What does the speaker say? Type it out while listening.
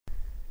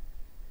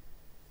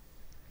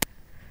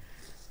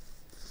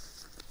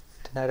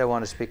Tonight I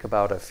want to speak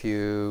about a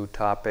few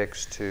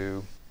topics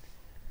to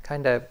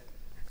kind of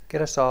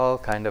get us all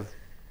kind of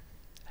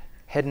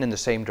heading in the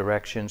same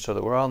direction so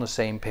that we're all on the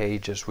same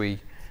page as we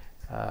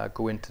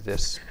go into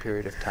this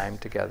period of time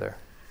together.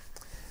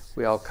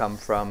 We all come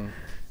from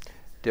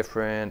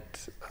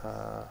different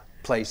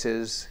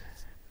places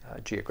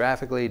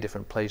geographically,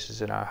 different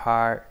places in our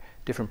heart,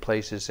 different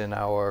places in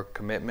our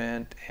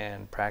commitment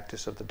and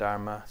practice of the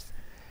Dharma.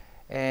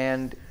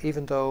 And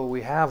even though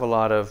we have a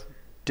lot of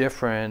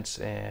difference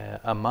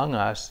among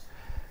us,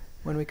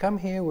 when we come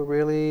here, we're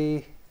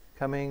really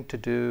coming to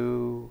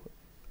do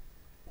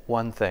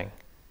one thing.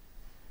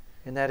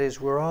 And that is,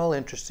 we're all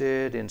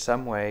interested in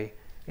some way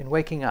in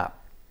waking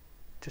up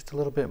just a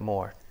little bit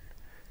more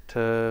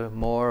to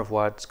more of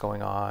what's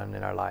going on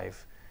in our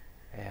life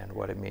and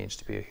what it means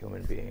to be a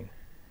human being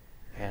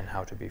and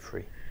how to be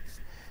free.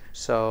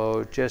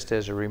 So just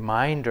as a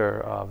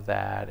reminder of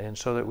that, and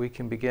so that we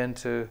can begin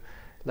to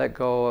let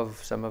go of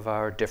some of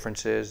our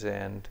differences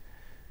and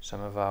some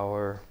of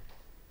our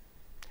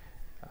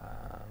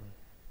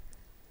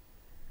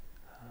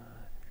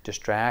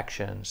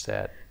distractions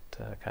that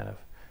kind of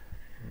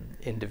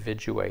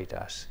individuate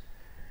us.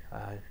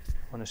 I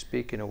want to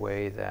speak in a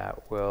way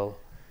that will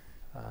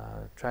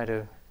try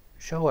to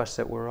show us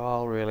that we're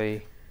all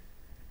really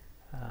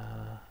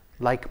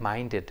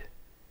like-minded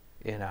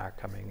in our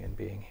coming and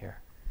being here.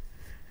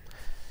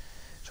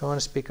 So I want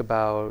to speak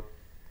about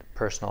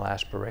personal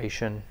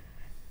aspiration.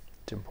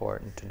 It's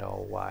important to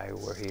know why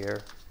we're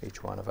here,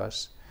 each one of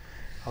us.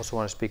 I also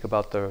want to speak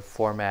about the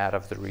format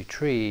of the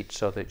retreat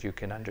so that you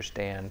can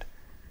understand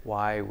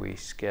why we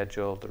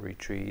schedule the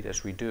retreat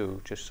as we do,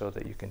 just so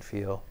that you can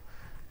feel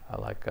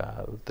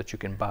that you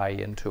can buy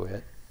into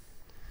it.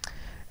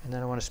 And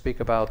then I want to speak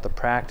about the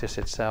practice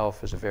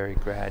itself as a very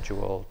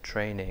gradual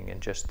training and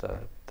just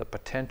the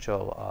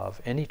potential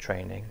of any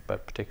training,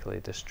 but particularly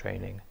this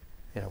training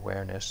in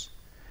awareness.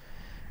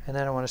 And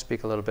then I want to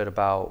speak a little bit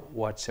about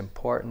what's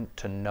important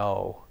to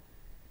know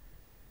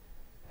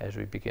as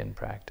we begin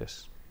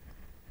practice.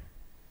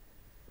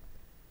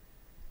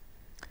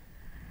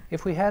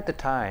 If we had the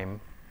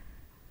time,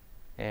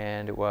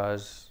 and it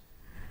was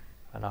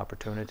an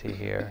opportunity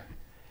here,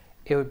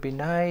 it would be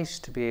nice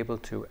to be able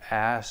to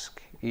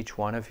ask each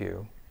one of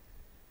you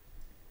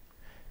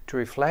to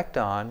reflect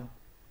on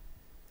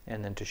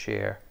and then to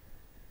share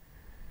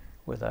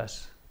with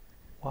us,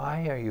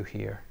 why are you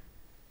here?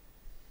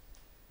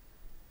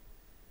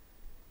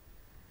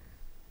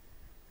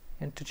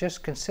 And to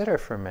just consider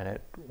for a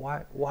minute,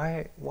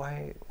 why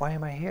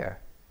am I here?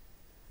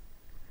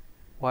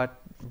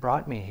 What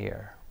brought me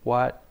here?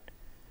 What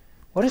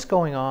is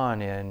going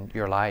on in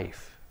your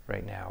life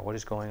right now? What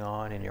is going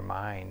on in your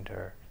mind,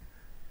 or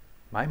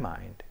my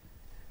mind,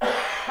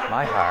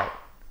 my heart?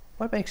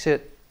 What makes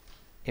it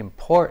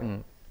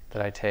important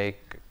that I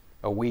take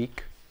a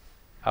week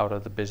out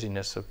of the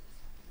busyness of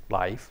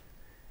life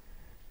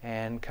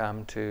and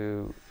come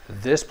to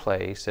this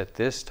place at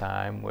this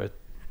time with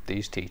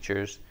these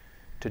teachers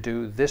to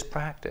do this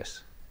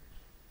practice?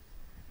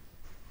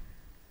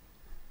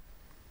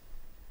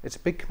 It's a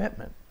big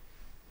commitment.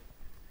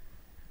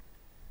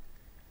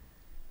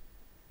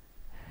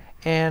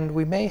 And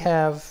we may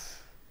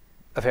have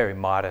a very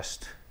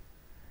modest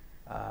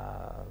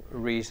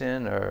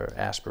reason or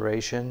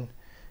aspiration.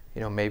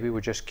 Maybe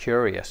we're just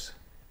curious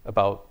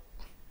about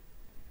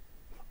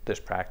this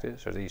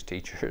practice or these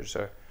teachers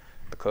or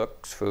the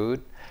cook's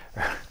food.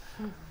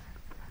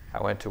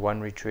 I went to one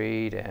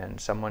retreat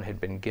and someone had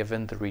been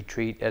given the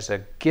retreat as a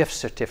gift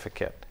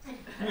certificate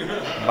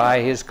by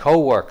his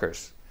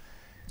co-workers.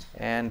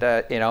 And,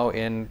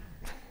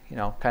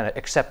 kind of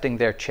accepting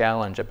their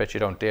challenge, I bet you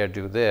don't dare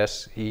do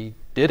this, he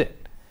did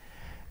it.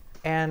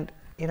 And,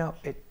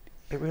 it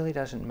really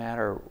doesn't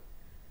matter,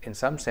 in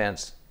some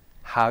sense,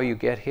 how you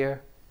get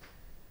here.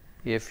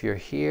 If you're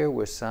here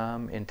with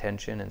some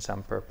intention and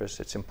some purpose,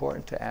 it's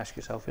important to ask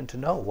yourself and to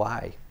know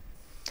why.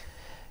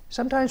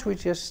 Sometimes we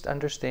just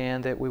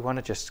understand that we want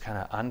to just kind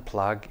of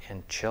unplug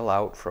and chill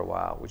out for a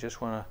while. We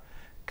just want to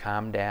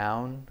calm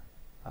down.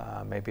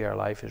 Maybe our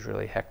life is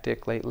really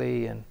hectic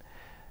lately, and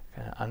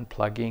kind of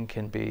unplugging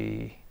can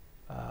be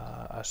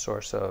a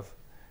source of,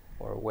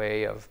 or a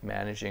way of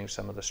managing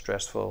some of the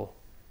stressful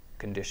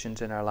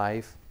conditions in our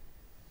life.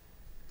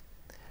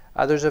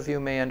 Others of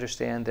you may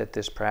understand that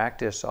this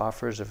practice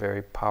offers a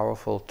very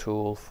powerful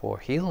tool for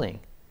healing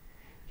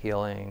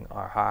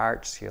our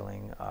hearts,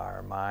 healing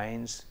our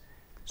minds,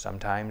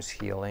 sometimes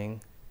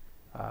healing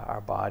our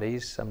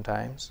bodies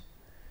sometimes.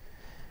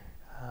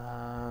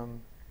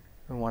 And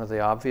one of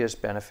the obvious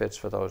benefits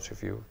for those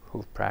of you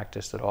who've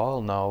practiced at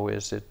all know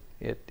is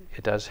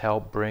it does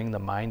help bring the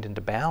mind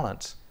into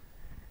balance.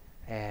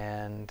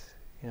 And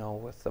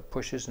with the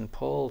pushes and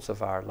pulls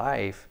of our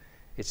life,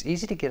 it's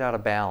easy to get out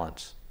of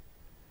balance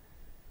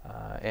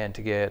and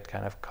to get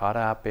kind of caught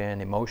up in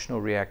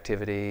emotional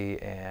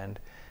reactivity and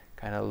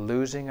kind of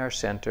losing our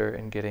center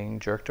and getting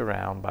jerked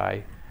around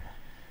by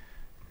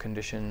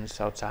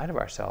conditions outside of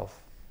ourselves.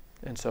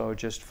 And so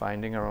just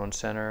finding our own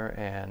center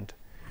and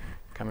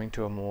coming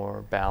to a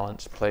more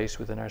balanced place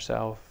within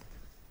ourselves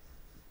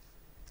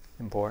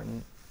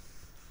important.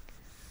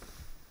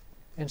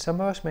 And some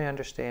of us may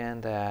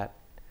understand that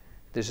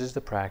this is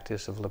the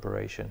practice of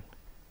liberation,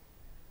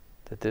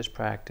 that this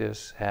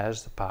practice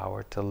has the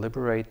power to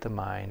liberate the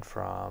mind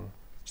from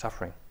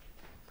suffering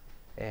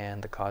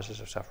and the causes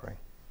of suffering.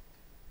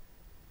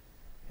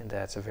 And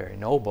that's a very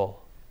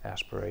noble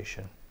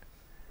aspiration.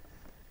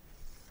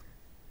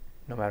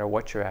 No matter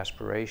what your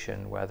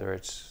aspiration, whether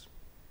it's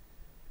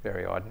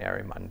very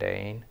ordinary,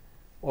 mundane,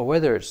 or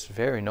whether it's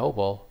very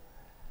noble,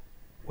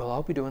 we'll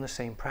all be doing the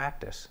same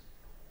practice.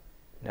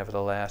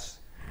 Nevertheless,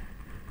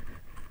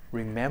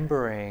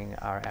 remembering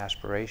our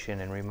aspiration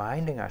and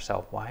reminding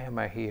ourselves, why am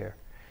I here,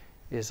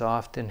 is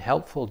often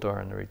helpful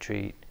during the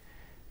retreat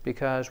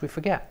because we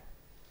forget,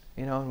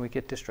 and we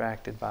get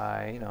distracted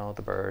by,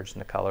 the birds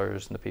and the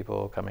colors and the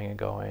people coming and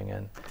going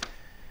and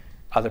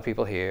other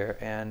people here,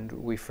 and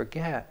we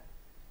forget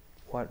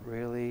what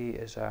really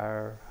is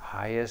our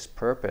highest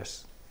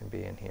purpose in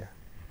being here.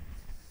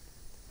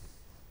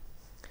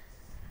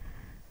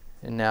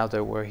 And now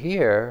that we're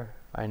here,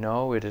 I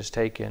know it has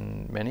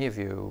taken many of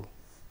you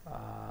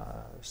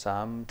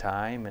some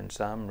time and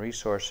some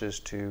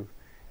resources to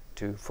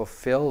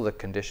fulfill the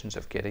conditions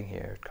of getting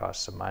here. It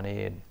costs some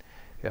money, and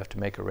you have to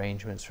make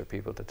arrangements for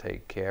people to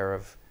take care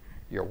of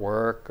your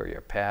work or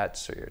your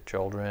pets or your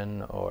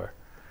children or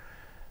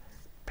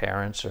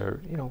parents,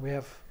 or we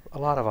have a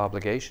lot of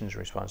obligations and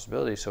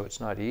responsibilities, so it's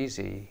not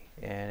easy,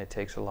 and it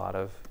takes a lot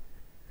of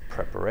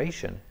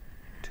preparation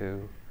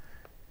to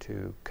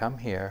come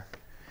here.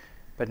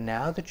 But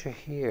now that you're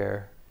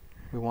here,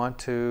 we want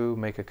to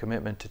make a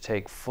commitment to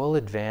take full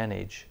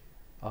advantage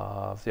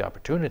of the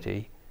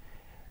opportunity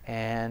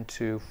and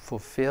to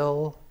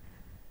fulfill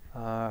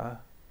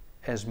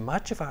as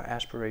much of our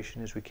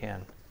aspiration as we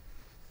can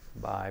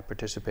by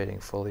participating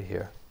fully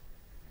here.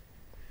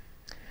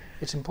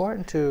 It's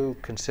important to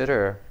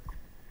consider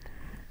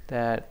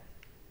that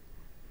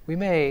we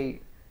may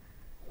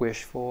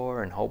wish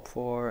for and hope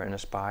for and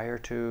aspire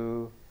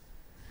to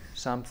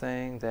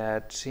something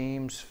that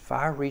seems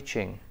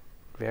far-reaching,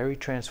 very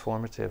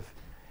transformative,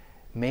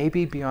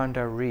 maybe beyond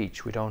our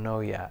reach, we don't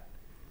know yet.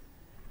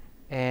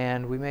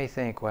 And we may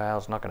think, well,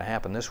 it's not going to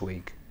happen this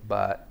week,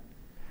 but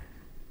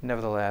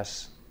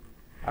nevertheless,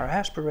 our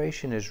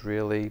aspiration is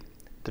really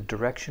the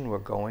direction we're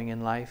going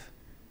in life.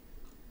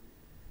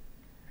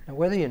 And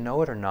whether you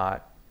know it or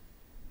not,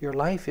 your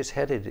life is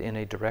headed in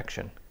a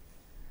direction.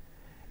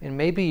 And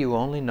maybe you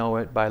only know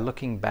it by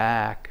looking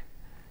back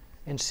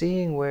and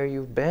seeing where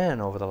you've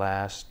been over the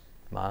last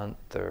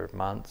month or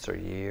months or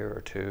year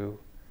or two,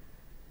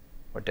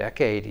 or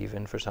decade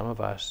even for some of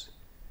us,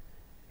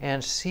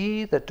 and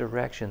see the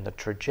direction, the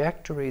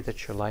trajectory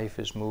that your life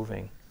is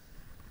moving.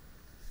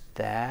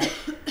 That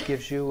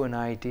gives you an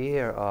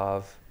idea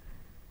of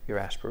your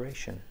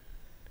aspiration.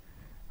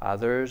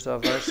 Others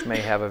of us may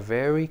have a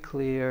very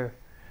clear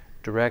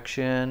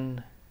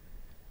direction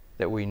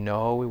that we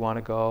know we want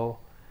to go,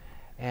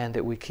 and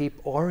that we keep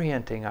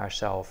orienting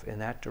ourselves in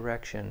that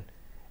direction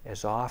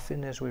as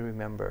often as we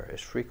remember, as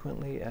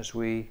frequently as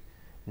we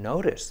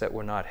notice that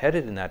we're not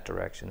headed in that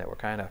direction, that we're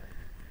kind of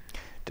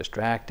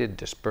distracted,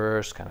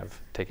 dispersed, kind of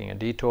taking a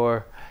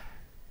detour.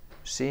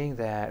 Seeing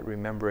that,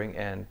 remembering,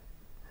 and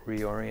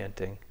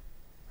reorienting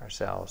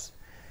ourselves.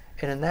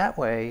 And in that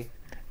way,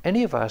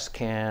 any of us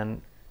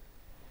can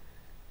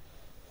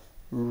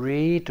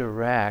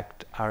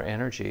redirect our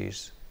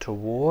energies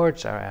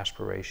towards our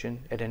aspiration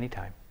at any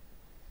time.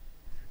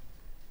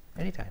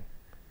 Anytime.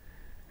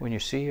 When you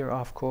see you're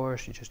off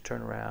course, you just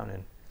turn around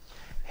and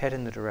head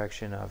in the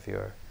direction of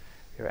your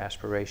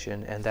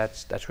aspiration, and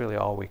that's really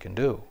all we can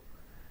do.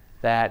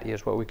 That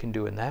is what we can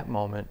do in that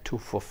moment to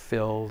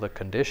fulfill the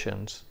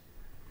conditions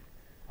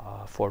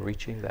for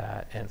reaching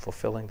that and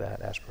fulfilling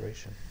that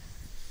aspiration.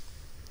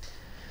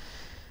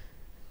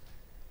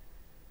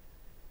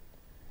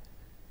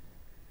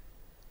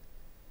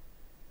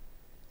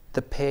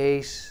 The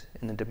pace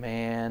and the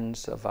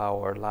demands of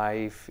our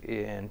life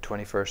in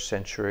 21st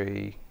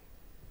century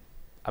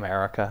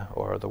America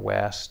or the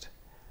West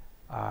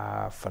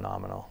are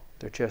phenomenal.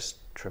 They're just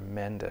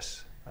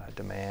tremendous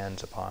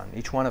demands upon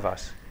each one of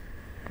us.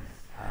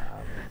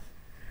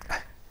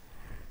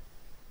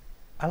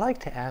 I like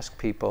to ask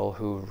people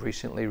who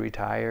recently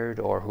retired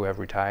or who have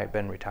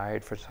been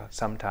retired for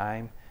some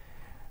time,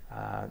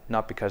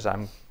 not because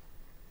I'm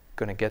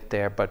going to get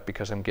there, but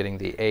because I'm getting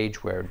the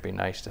age where it'd be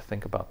nice to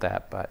think about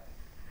that, but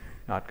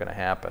not going to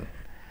happen.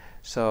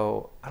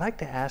 So I like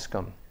to ask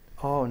them,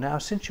 oh, now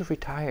since you've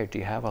retired, do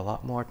you have a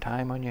lot more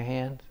time on your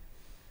hands?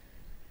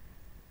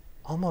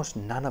 Almost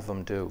none of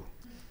them do.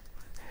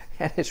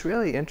 And it's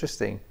really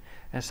interesting.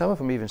 And some of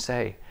them even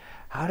say,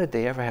 how did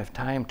they ever have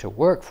time to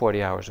work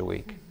 40 hours a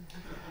week?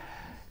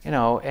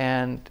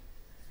 And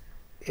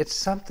it's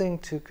something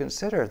to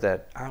consider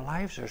that our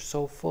lives are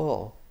so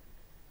full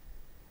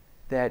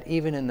that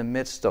even in the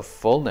midst of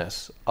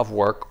fullness of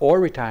work or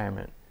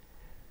retirement,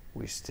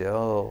 we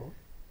still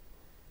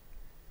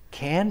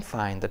can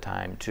find the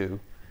time to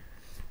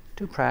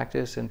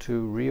practice and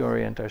to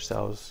reorient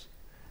ourselves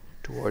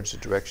towards the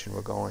direction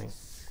we're going.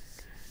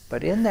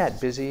 But in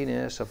that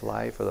busyness of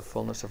life or the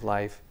fullness of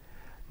life,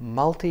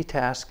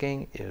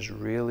 multitasking is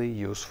really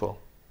useful.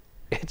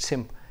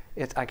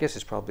 I guess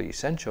it's probably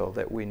essential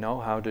that we know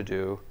how to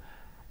do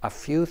a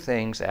few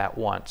things at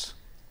once.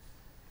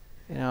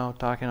 You know,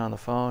 talking on the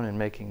phone and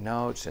making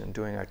notes and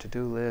doing our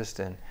to-do list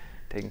and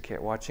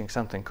watching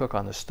something cook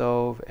on the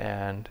stove,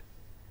 and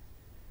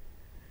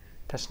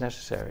that's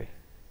necessary.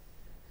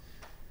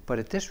 But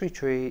at this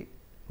retreat,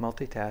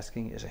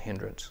 multitasking is a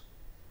hindrance.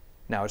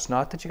 Now, it's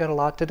not that you got a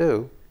lot to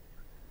do,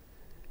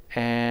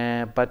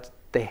 but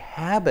the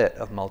habit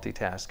of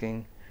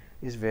multitasking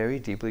is very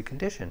deeply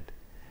conditioned.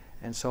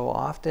 And so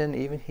often,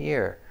 even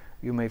here,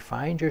 you may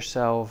find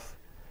yourself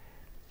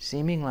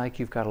seeming like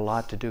you've got a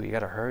lot to do. You got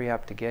to hurry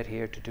up to get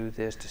here, to do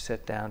this, to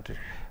sit down, to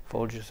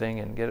fold your thing,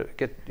 and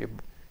get your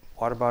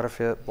water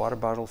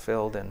bottle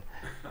filled. And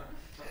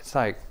it's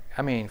like,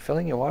 I mean,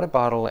 filling your water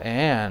bottle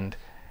and,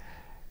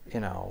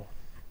 you know,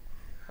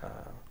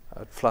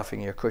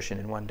 fluffing your cushion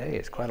in one day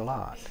is quite a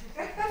lot.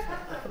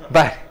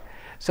 But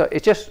so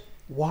it just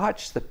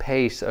watch the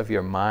pace of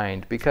your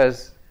mind,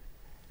 because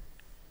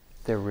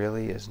there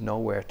really is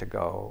nowhere to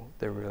go.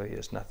 There really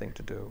is nothing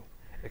to do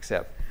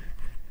except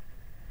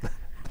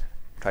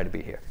try to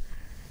be here.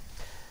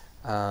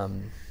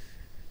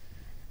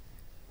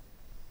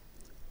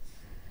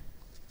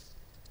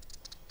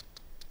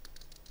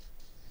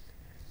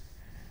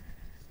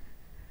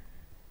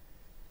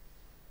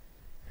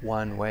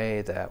 One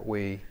way that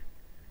we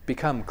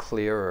become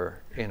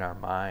clearer in our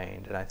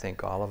mind, and I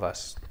think all of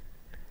us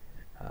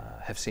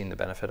have seen the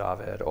benefit of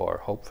it or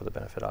hope for the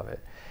benefit of it,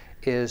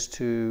 is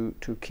to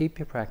keep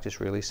your practice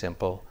really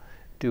simple.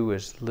 Do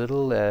as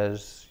little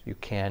as you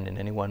can in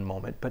any one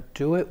moment, but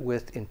do it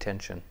with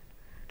intention,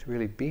 to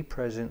really be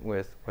present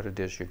with what it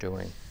is you're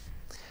doing.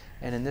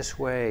 And in this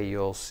way,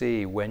 you'll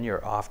see when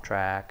you're off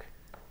track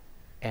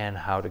and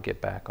how to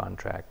get back on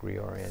track,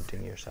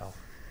 reorienting yourself.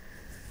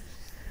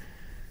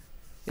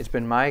 It's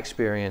been my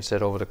experience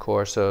that over the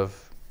course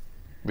of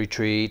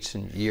retreats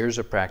and years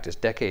of practice,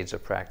 decades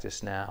of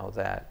practice now,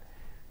 that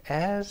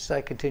as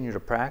I continue to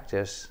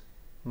practice,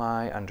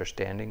 my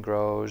understanding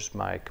grows,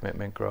 my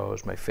commitment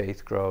grows, my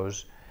faith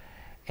grows,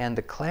 and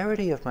the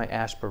clarity of my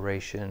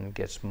aspiration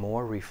gets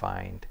more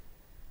refined.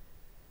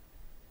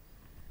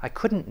 I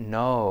couldn't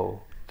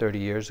know 30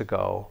 years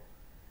ago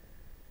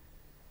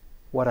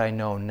what I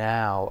know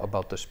now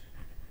about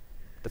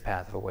the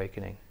path of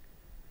awakening.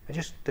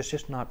 That's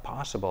just not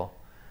possible.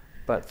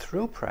 But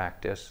through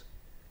practice,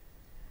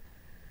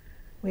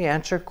 we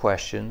answer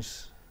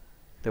questions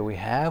that we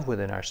have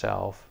within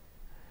ourselves,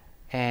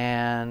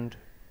 and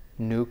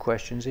new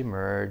questions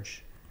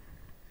emerge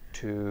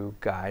to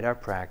guide our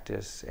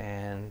practice,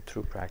 and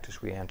through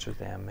practice we answer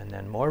them, and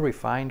then more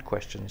refined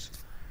questions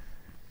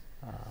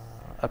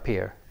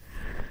appear.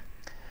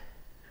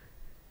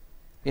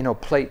 You know,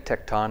 plate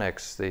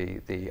tectonics,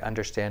 the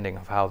understanding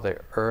of how the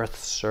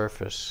Earth's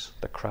surface,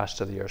 the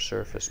crust of the Earth's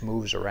surface,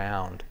 moves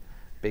around.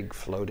 Big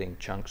floating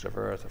chunks of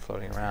Earth are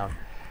floating around.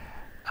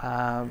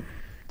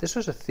 This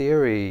was a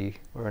theory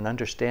or an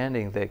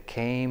understanding that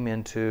came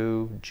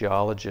into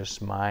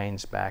geologists'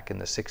 minds back in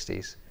the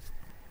 60s.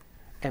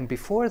 And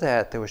before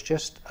that, there was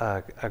just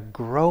a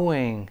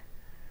growing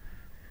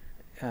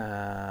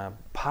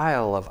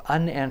pile of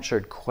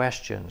unanswered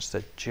questions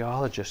that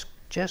geologists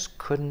just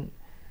couldn't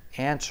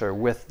answer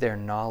with their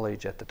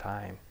knowledge at the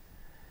time.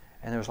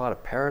 And there was a lot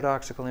of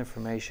paradoxical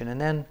information.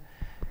 And then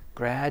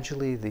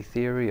gradually the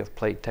theory of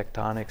plate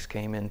tectonics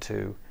came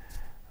into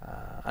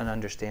an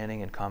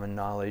understanding and common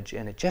knowledge,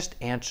 and it just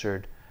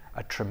answered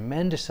a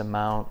tremendous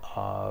amount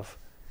of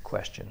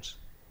questions.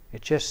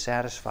 It just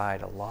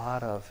satisfied a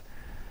lot of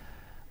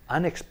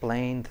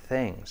unexplained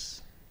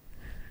things.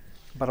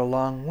 But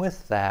along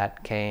with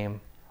that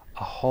came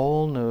a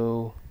whole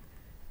new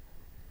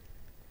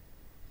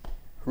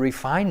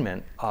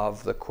refinement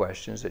of the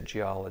questions that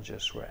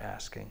geologists were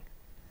asking.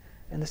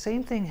 And the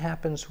same thing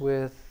happens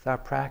with our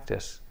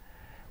practice.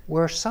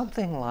 We're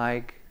something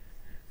like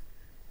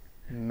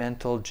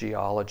mental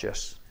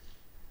geologists.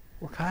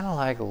 We're kind of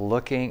like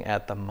looking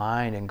at the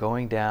mind and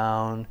going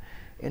down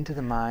into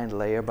the mind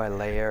layer by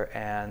layer,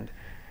 and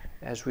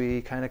as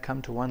we kind of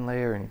come to one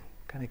layer and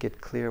kind of get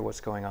clear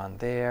what's going on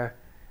there,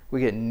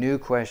 we get new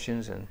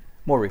questions and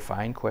more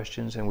refined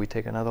questions, and we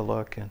take another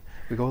look and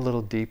we go a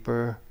little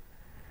deeper.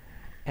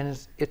 And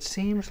it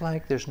seems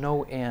like there's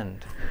no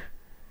end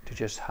to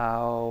just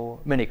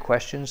how many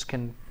questions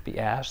can be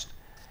asked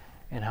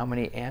and how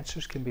many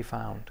answers can be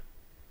found.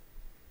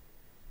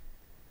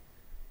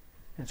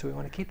 And so we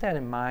want to keep that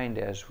in mind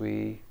as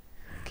we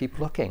keep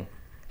looking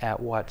at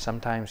what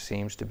sometimes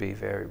seems to be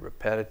very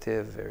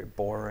repetitive, very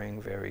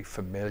boring, very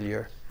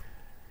familiar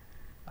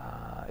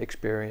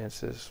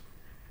experiences,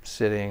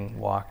 sitting,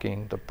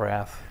 walking, the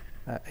breath,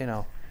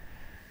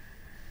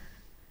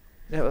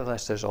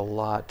 Nevertheless, there's a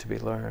lot to be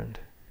learned,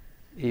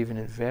 even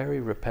in very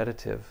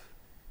repetitive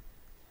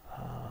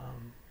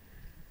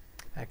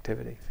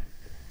activity.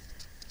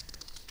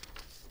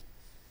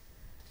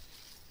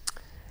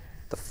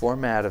 The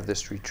format of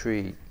this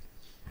retreat,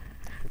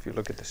 if you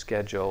look at the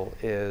schedule,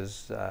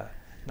 is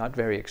not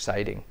very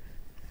exciting.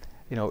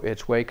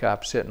 It's wake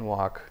up, sit and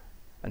walk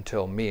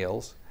until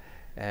meals,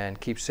 and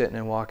keep sitting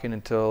and walking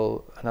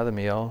until another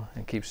meal,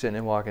 and keep sitting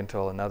and walking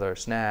until another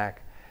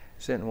snack,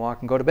 sit and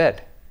walk and go to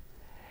bed.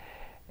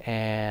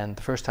 And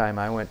the first time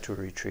I went to a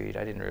retreat,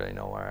 I didn't really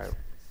know where I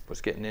was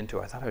getting into.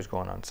 I thought I was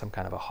going on some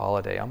kind of a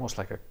holiday, almost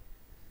like a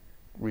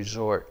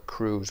resort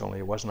cruise, only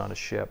it wasn't on a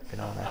ship, you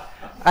know. And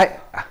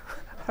I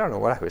don't know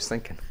what I was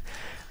thinking.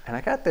 And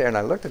I got there and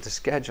I looked at the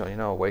schedule, you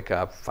know, wake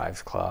up,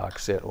 5 o'clock,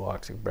 sit,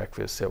 walk,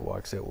 breakfast, sit,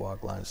 walk,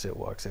 lunch, sit,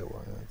 walk, you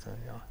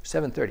know,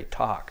 7:30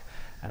 talk.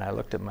 And I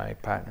looked at my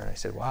partner and I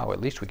said, wow, at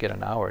least we get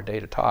an hour a day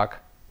to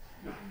talk.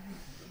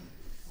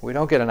 We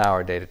don't get an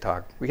hour a day to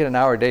talk. We get an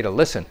hour a day to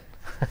listen.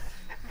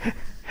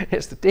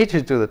 It's the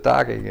teachers do the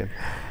talking. And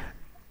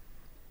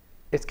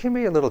it can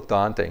be a little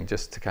daunting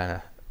just to kind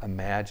of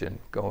imagine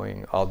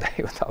going all day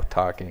without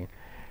talking.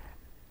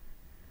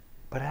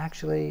 But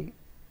actually,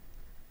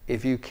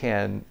 if you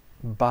can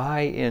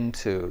buy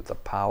into the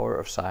power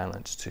of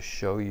silence to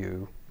show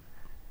you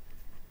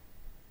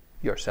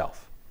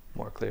yourself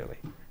more clearly,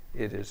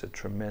 it is a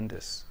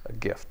tremendous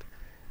gift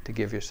to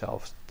give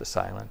yourself the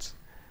silence.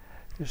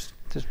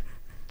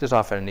 There's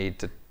often a need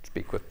to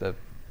speak with the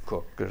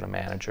cook or the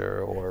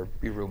manager or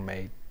your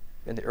roommate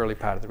in the early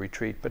part of the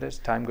retreat, but as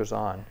time goes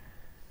on,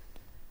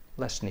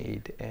 less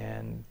need,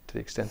 and to the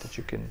extent that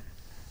you can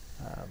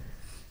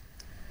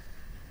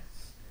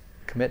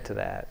commit to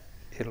that,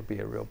 it'll be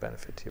a real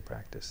benefit to your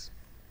practice.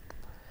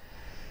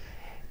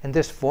 And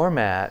this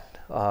format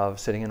of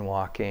sitting and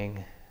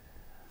walking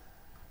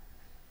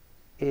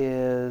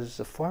is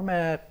a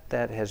format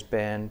that has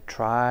been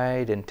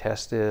tried and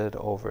tested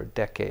over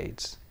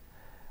decades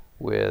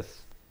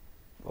with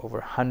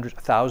over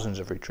thousands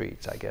of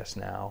retreats, I guess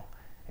now,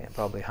 and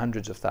probably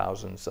hundreds of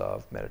thousands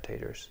of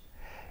meditators.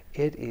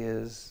 It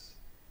is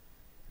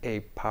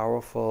a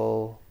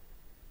powerful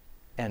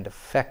and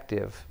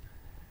effective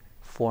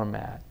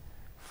format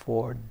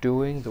for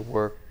doing the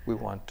work we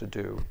want to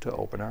do to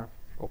open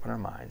our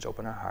minds,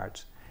 open our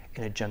hearts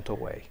in a gentle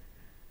way,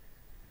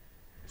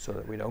 so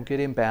that we don't get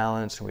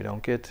imbalanced and we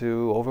don't get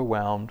too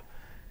overwhelmed,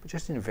 but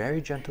just in a very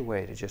gentle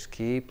way to just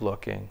keep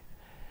looking.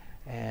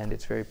 And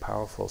it's very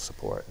powerful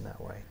support in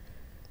that way.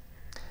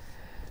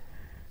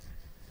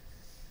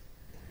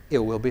 It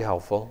will be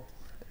helpful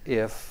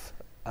if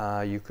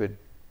you could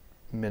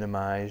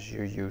minimize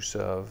your use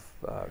of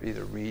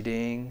either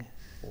reading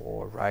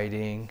or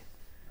writing,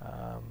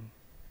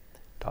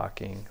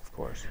 talking, of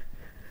course.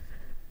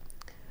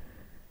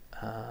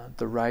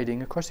 The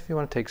writing, of course, if you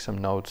want to take some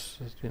notes,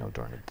 you know,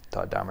 during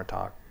the Dharma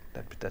talk,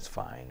 that's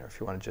fine. Or if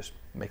you want to just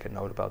make a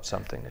note about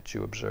something that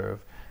you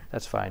observe,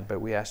 that's fine. But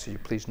we ask that you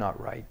please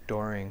not write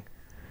during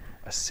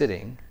a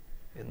sitting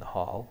in the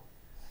hall,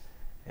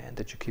 and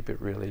that you keep it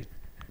really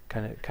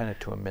kind of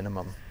to a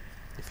minimum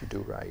if you do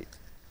write.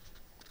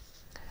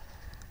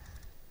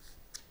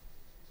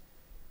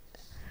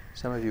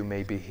 Some of you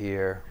may be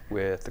here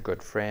with a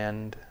good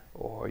friend,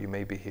 or you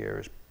may be here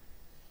as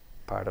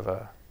part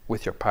of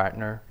with your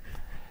partner.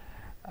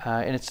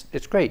 And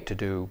it's great to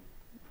do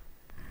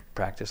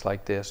practice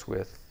like this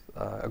with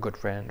a good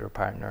friend or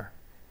partner.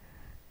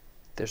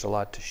 There's a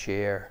lot to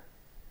share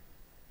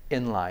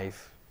in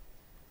life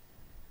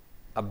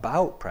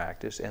about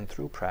practice and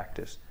through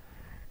practice.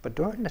 But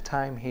during the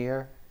time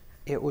here,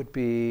 it would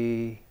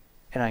be,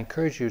 and I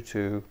encourage you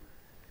to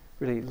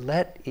really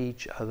let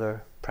each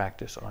other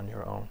practice on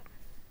your own.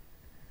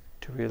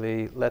 To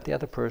really let the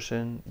other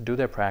person do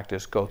their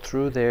practice, go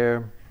through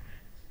their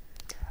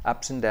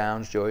ups and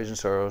downs, joys and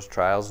sorrows,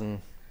 trials and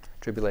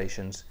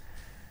tribulations.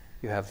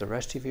 You have the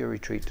rest of your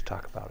retreat to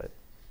talk about it.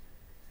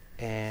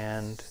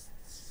 And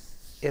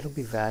it'll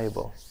be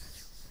valuable.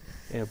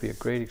 It'll be a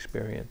great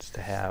experience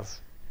to have,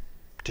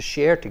 to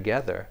share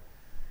together,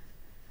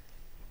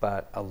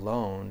 but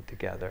alone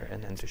together,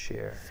 and then to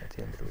share at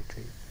the end of the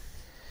retreat.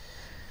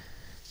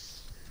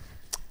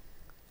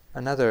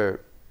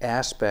 Another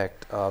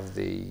aspect of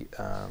the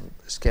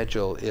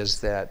schedule is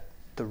that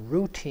the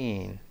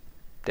routine,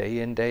 day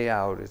in, day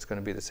out, it's going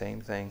to be the same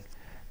thing.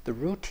 The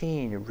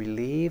routine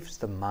relieves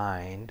the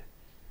mind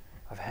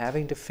of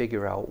having to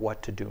figure out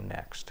what to do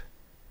next.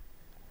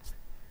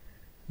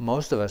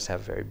 Most of us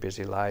have very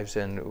busy lives,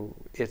 and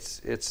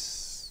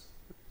it's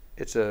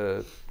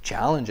a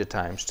challenge at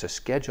times to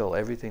schedule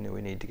everything that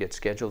we need to get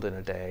scheduled in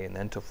a day, and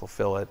then to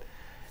fulfill it,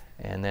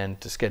 and then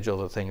to schedule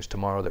the things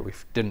tomorrow that we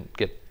didn't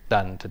get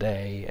done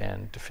today,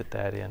 and to fit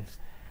that in.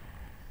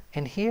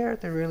 And here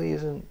there really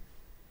isn't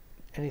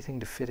anything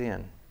to fit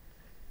in.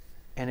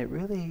 And it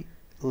really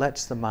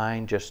lets the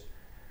mind just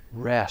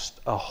rest,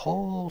 a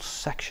whole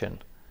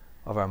section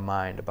of our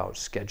mind about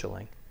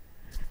scheduling.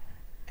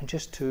 And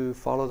just to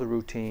follow the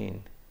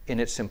routine in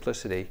its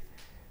simplicity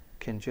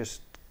can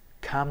just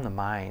calm the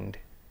mind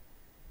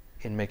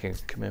in making a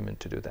commitment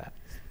to do that.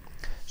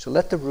 So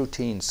let the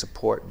routine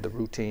support, the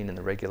routine and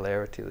the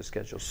regularity of the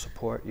schedule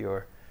support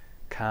your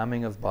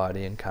calming of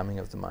body and calming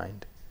of the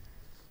mind.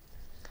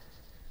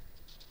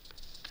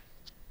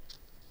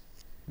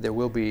 There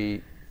will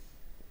be,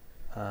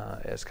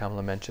 as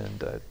Kamala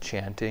mentioned,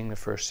 chanting the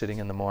first sitting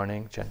in the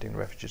morning, chanting the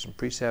refuges and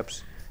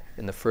precepts,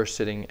 in the first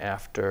sitting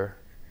after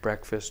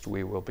breakfast,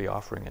 we will be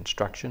offering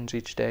instructions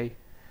each day.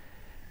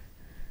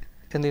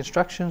 And the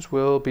instructions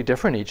will be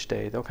different each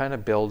day. They'll kind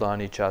of build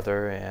on each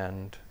other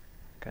and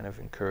kind of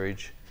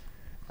encourage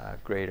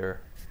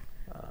greater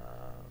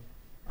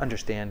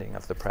understanding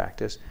of the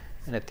practice.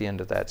 And at the end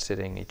of that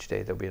sitting each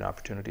day, there'll be an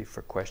opportunity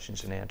for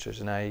questions and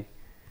answers. And I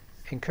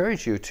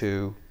encourage you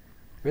to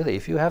really,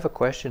 if you have a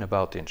question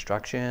about the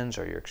instructions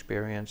or your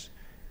experience,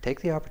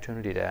 take the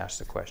opportunity to ask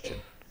the question.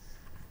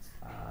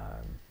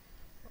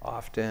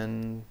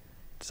 Often,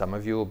 some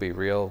of you will be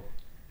real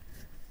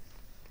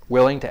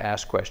willing to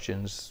ask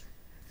questions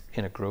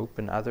in a group,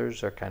 and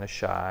others are kind of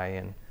shy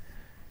and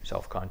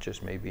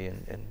self-conscious maybe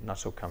and not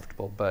so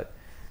comfortable. But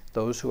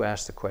those who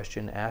ask the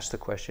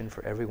question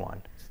for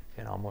everyone,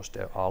 and almost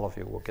all of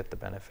you will get the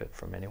benefit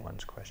from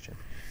anyone's question.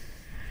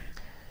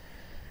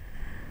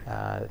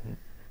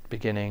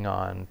 Beginning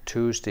on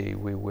Tuesday,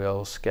 we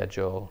will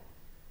schedule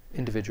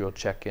individual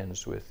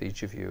check-ins with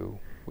each of you,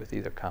 with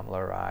either Kamala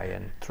or I,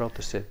 and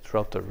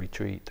throughout the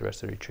retreat, the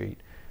rest of the retreat,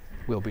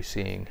 we'll be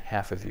seeing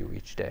half of you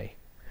each day,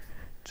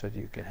 so that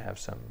you can have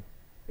some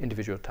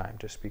individual time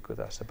to speak with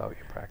us about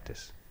your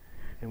practice,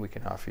 and we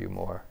can offer you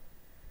more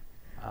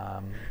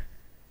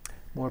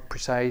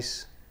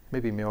precise,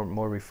 maybe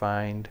more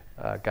refined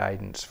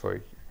guidance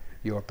for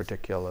your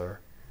particular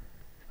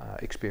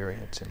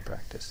experience in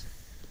practice.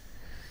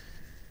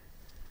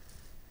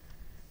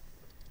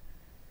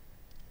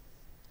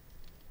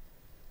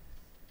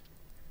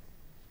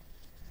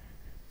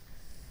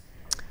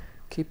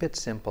 Keep it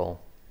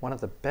simple. One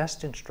of the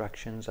best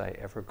instructions I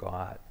ever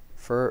got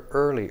for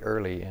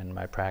early in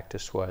my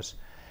practice was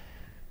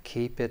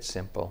keep it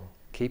simple.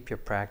 Keep your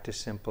practice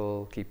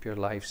simple, keep your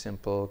life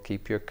simple,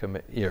 keep your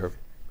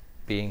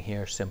being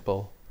here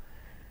simple.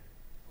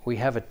 We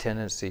have a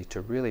tendency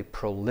to really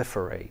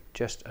proliferate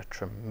just a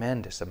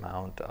tremendous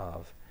amount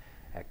of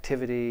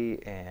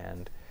activity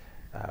and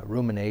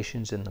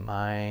ruminations in the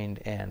mind,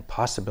 and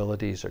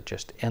possibilities are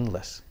just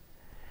endless.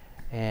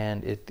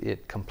 And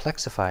it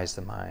complexifies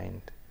the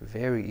mind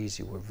very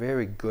easy. We're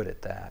very good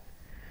at that.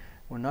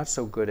 We're not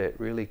so good at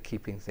really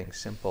keeping things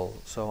simple.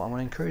 So I want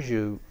to encourage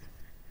you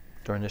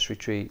during this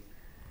retreat,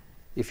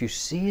 if you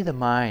see the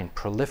mind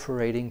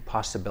proliferating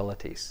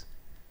possibilities,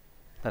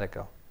 let it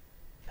go.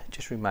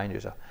 Just remind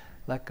yourself,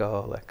 let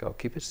go, let go.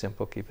 Keep it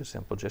simple, keep it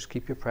simple. Just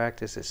keep your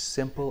practice as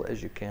simple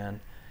as you can.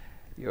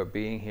 Your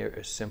being here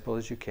as simple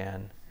as you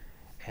can.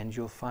 And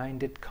you'll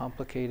find it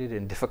complicated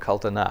and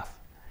difficult enough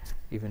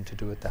even to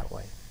do it that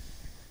way.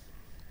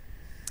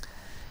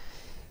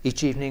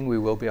 Each evening we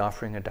will be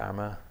offering a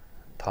Dharma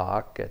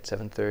talk at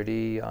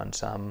 7:30 on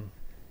some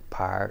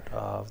part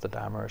of the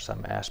Dharma or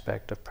some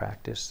aspect of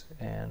practice,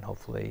 and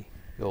hopefully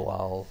you'll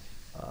all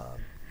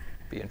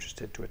be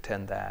interested to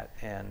attend that,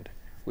 and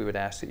we would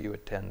ask that you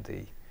attend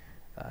the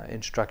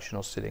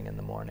instructional sitting in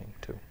the morning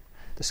too.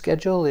 The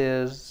schedule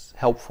is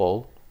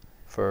helpful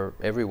for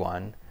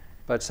everyone,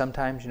 but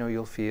sometimes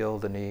you'll feel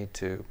the need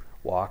to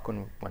walk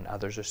when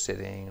others are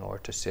sitting, or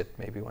to sit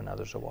maybe when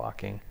others are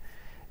walking.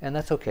 And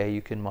that's okay.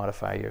 You can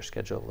modify your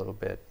schedule a little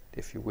bit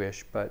if you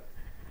wish, but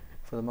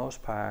for the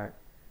most part,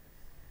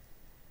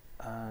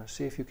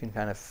 see if you can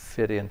kind of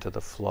fit into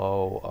the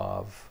flow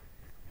of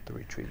the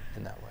retreat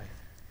in that way.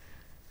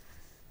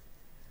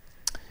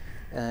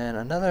 And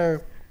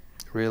another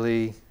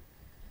really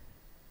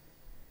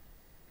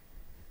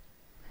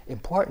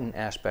important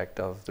aspect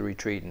of the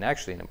retreat, and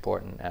actually an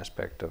important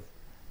aspect of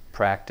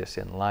practice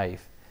in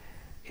life,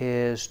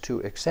 is to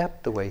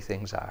accept the way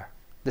things are.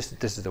 This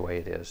is the way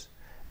it is.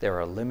 There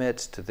are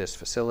limits to this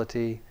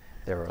facility.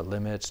 There are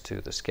limits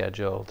to the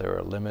schedule. There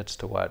are limits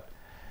to what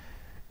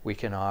we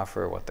can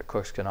offer, what the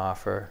cooks can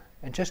offer.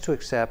 And just to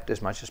accept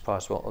as much as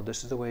possible, oh,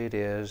 this is the way it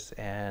is,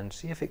 and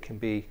see if it can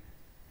be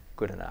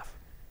good enough.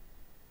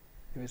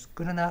 If it's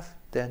good enough,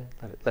 then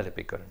let it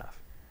be good enough,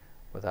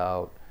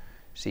 without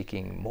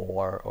seeking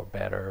more or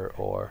better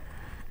or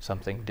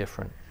something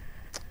different.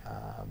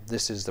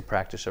 This is the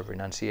practice of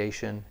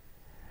renunciation.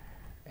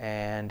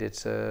 And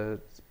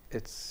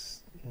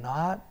it's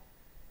not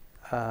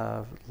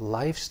a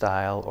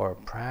lifestyle or a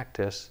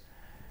practice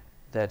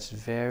that's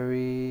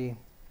very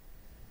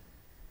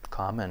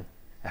common,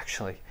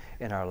 actually,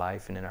 in our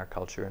life and in our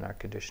culture and our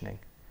conditioning,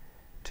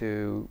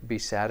 to be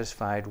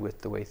satisfied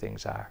with the way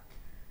things are.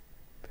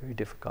 Very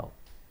difficult.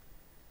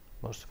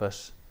 Most of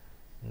us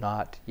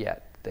not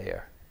yet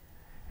there.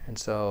 And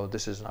so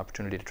this is an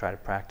opportunity to try to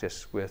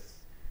practice with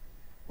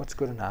what's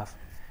good enough,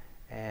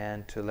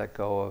 and to let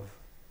go of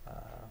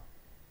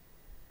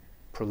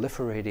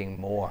proliferating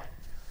more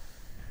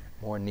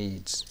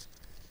needs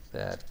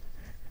that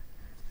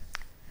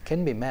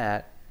can be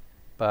met,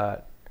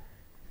 but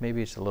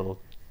maybe it's a little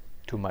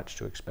too much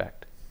to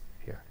expect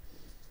here.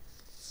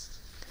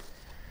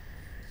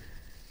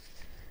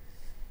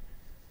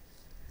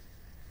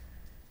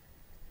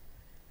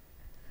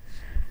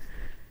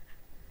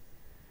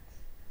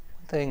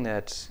 One thing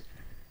that's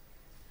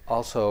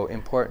also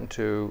important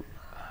to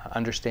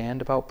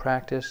understand about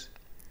practice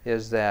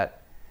is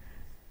that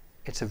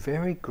it's a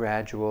very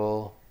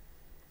gradual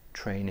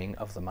training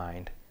of the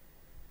mind.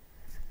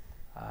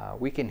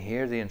 we can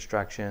hear the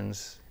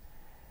instructions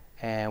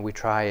and we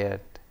try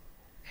it,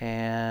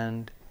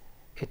 and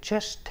it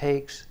just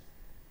takes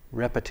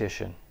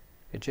repetition.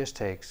 It just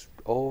takes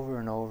over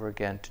and over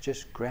again to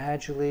just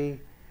gradually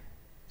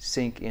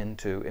sink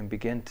into and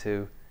begin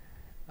to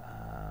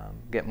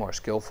get more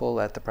skillful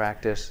at the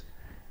practice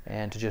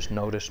and to just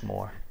notice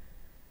more.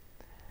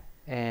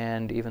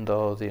 And even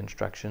though the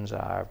instructions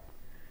are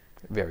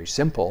very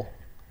simple,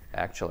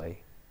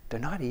 actually, they're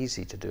not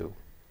easy to do.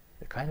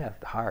 They're kind of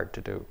hard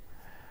to do.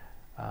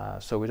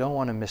 So we don't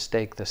want to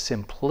mistake the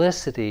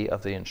simplicity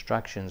of the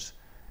instructions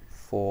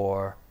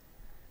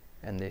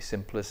and the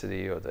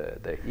simplicity or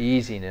the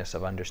easiness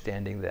of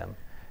understanding them.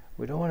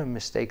 We don't want to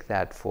mistake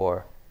that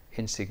for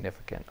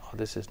insignificant. Oh,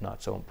 this is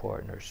not so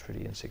important, or it's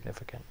pretty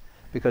insignificant.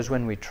 Because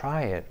when we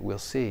try it, we'll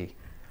see,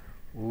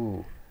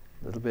 ooh,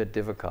 a little bit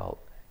difficult.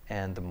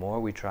 And the more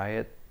we try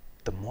it,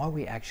 the more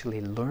we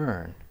actually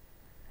learn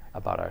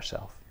about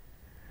ourselves.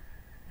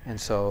 And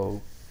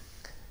so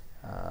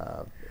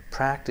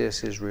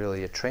practice is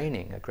really a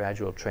training, a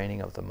gradual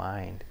training of the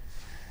mind.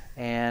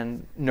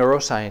 And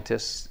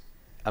neuroscientists,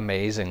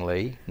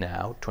 amazingly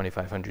now,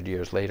 2,500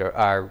 years later,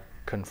 are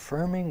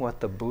confirming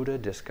what the Buddha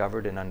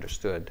discovered and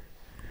understood.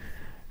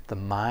 The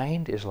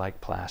mind is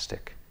like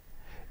plastic.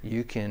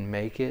 You can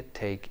make it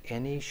take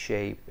any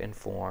shape and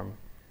form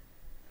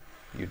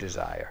you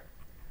desire.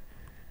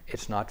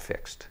 It's not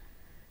fixed.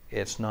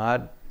 It's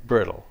not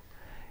brittle.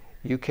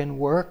 You can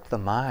work the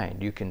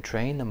mind, you can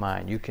train the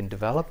mind, you can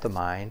develop the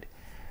mind,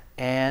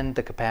 and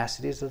the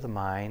capacities of the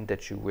mind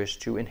that you wish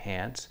to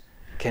enhance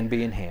can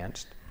be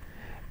enhanced,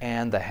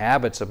 and the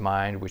habits of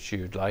mind which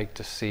you'd like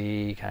to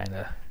see kind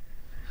of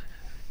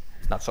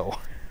not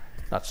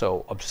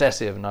so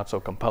obsessive, not so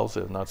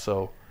compulsive, not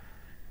so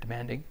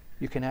demanding,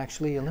 you can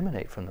actually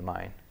eliminate from the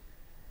mind,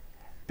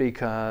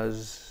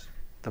 because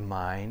the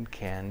mind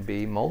can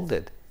be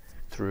molded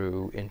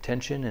through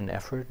intention and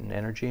effort and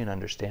energy and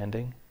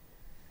understanding.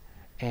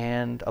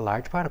 And a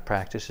large part of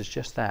practice is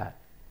just that,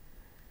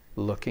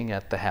 looking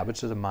at the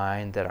habits of the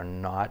mind that are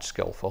not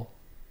skillful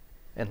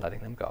and letting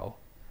them go,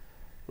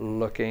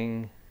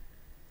 looking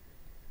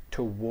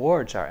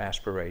towards our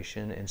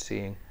aspiration and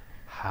seeing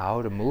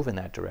how to move in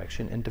that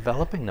direction and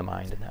developing the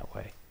mind in that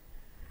way.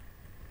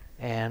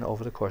 And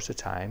over the course of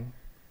time,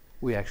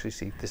 we actually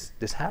see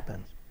this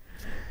happen.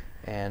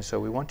 And so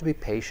we want to be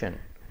patient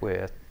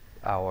with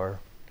our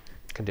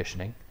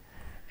conditioning,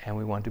 and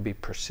we want to be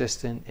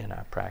persistent in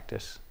our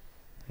practice,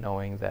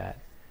 knowing that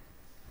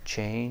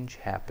change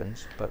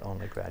happens, but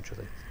only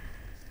gradually.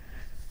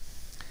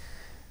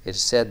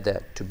 It's said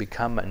that to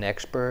become an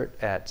expert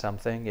at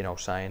something,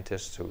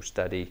 scientists who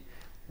study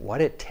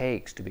what it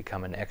takes to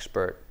become an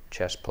expert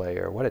chess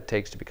player, what it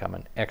takes to become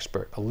an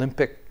expert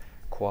Olympic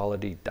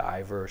quality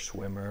diver,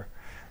 swimmer,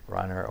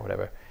 runner, or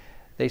whatever,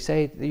 they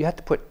say that you have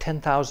to put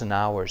 10,000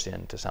 hours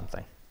into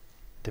something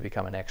to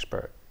become an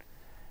expert.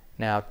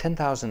 Now,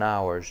 10,000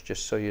 hours,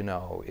 just so you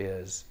know,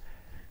 is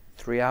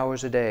 3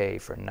 hours a day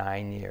for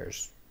 9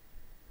 years.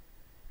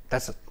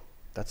 That's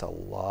a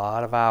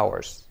lot of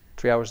hours.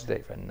 3 hours a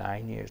day for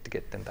 9 years to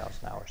get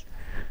 10,000 hours.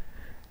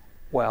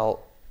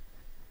 Well,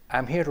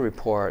 I'm here to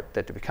report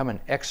that to become an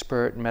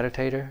expert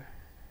meditator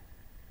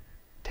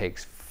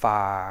takes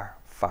far,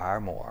 far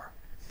more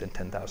than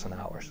 10,000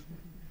 hours.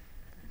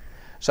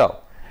 So,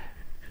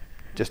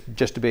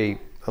 just to be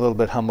a little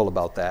bit humble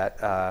about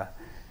that,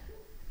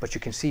 but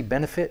you can see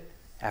benefit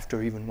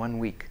after even 1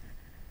 week.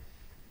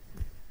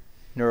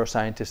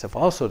 Neuroscientists have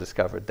also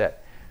discovered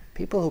that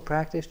people who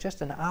practice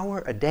just an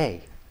hour a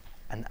day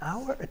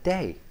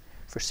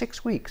for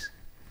 6 weeks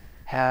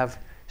have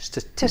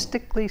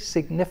statistically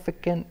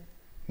significant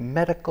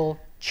medical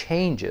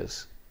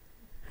changes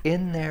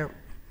in their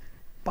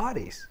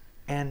bodies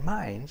and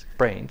minds,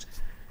 brains,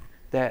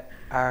 that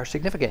are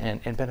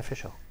significant and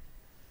beneficial.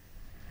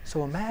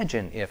 So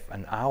imagine if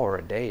an hour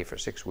a day for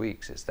 6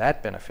 weeks is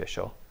that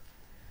beneficial.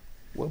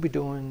 We'll be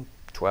doing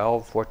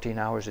 12, 14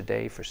 hours a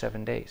day for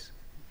 7 days.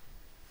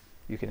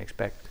 You can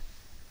expect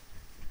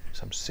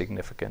some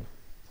significant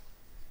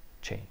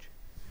change.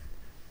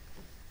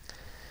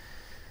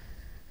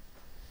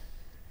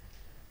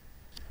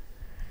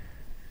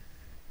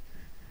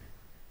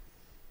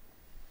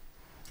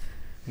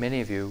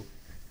 Many of you,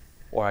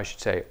 or I should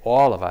say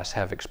all of us,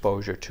 have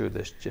exposure to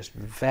this just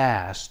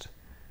vast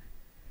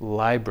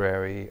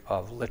library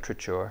of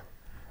literature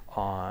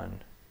on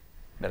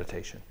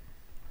meditation,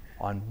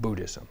 on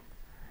Buddhism,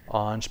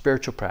 on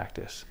spiritual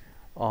practice,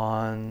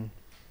 on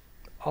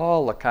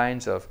all the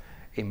kinds of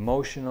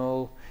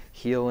emotional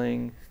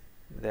healing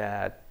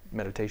that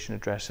meditation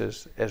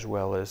addresses, as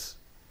well as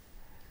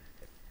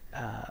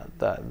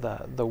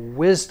the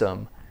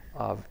wisdom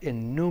of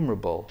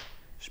innumerable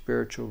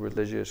spiritual,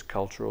 religious,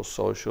 cultural,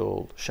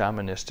 social,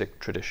 shamanistic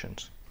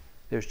traditions.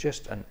 There's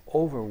just an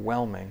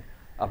overwhelming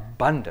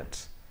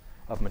abundance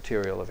of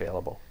material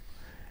available.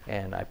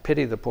 And I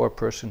pity the poor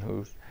person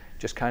who's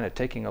just kind of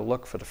taking a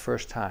look for the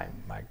first time.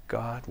 My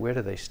God, where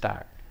do they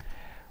start?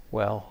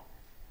 Well,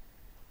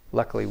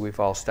 luckily we've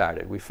all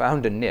started. We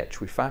found a niche.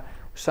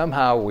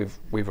 Somehow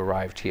we've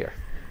arrived here.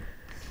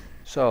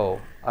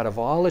 So, out of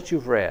all that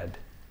you've read,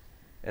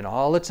 and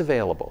all that's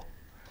available,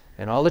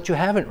 and all that you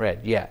haven't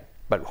read yet,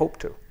 but hope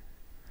to,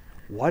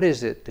 what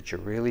is it that you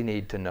really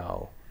need to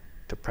know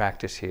to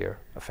practice here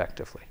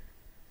effectively?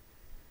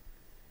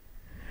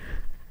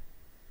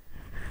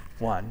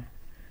 One,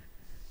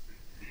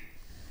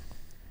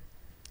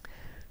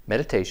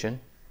 meditation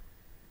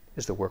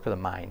is the work of the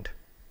mind.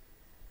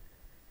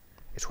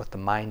 It's what the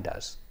mind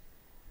does.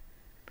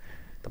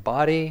 The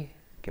body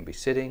can be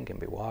sitting, can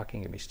be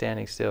walking, can be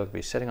standing still, can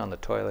be sitting on the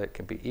toilet,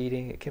 can be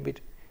eating, it can be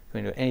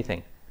doing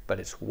anything. But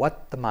it's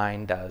what the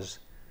mind does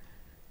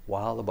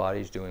while the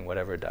body's doing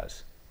whatever it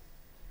does.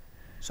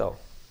 So,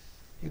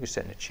 you can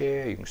sit in a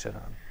chair, you can sit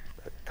on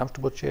a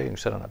comfortable chair, you can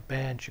sit on a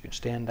bench, you can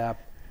stand up.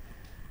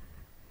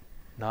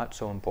 Not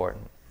so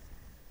important.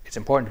 It's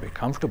important to be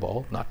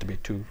comfortable, not to be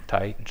too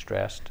tight and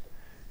stressed,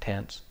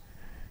 tense,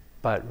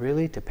 but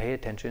really to pay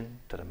attention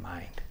to the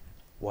mind.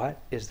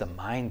 What is the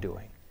mind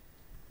doing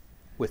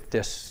with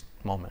this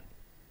moment?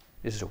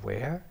 Is it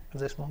aware of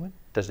this moment?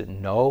 Does it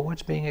know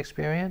what's being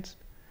experienced?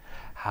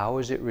 How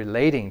is it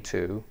relating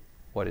to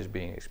what is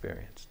being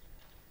experienced?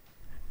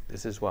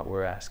 This is what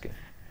we're asking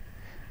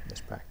in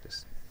this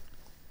practice.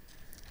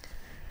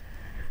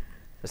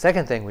 The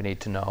second thing we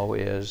need to know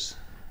is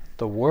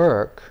the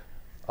work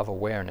of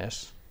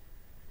awareness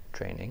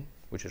training,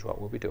 which is what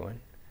we'll be doing,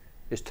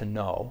 is to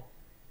know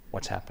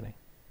what's happening.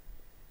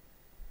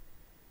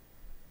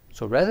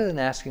 So rather than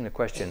asking the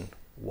question,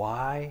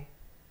 why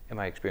am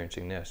I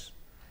experiencing this?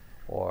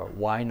 Or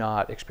why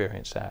not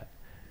experience that?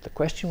 The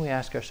question we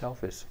ask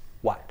ourselves is,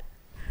 what?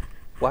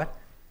 What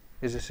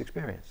is this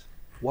experience?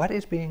 What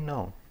is being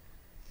known?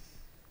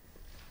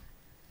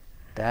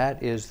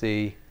 That is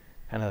the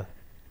kind of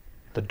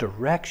the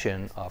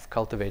direction of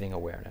cultivating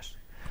awareness.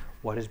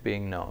 What is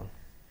being known?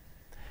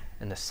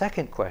 And the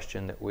second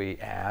question that we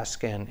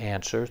ask and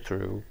answer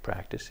through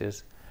practice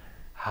is,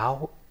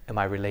 how am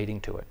I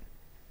relating to it?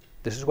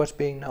 This is what's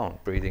being known.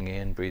 Breathing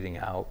in, breathing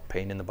out,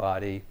 pain in the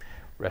body,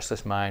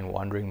 restless mind,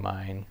 wandering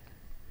mind.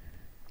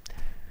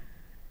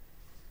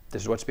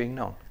 This is what's being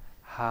known.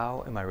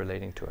 How am I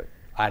relating to it?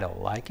 I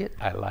don't like it.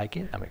 I like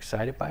it. I'm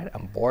excited by it.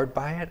 I'm bored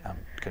by it. I'm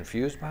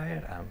confused by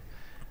it. I'm,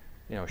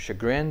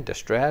 chagrined,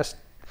 distressed,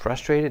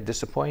 frustrated,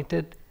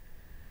 disappointed.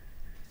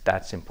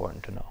 That's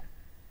important to know.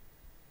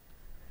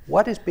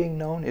 What is being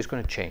known is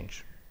going to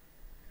change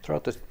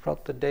throughout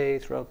the day,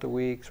 throughout the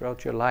week,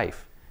 throughout your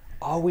life.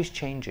 Always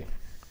changing.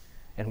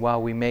 And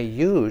while we may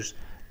use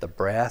the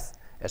breath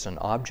as an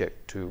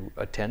object to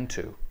attend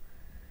to,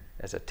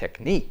 as a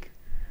technique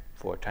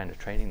for kind of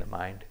training the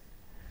mind,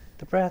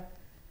 the breath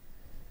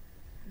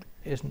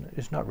is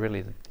not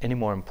really any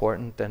more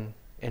important than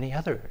any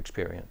other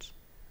experience.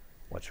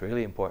 What's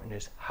really important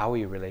is, how are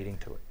you relating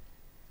to it?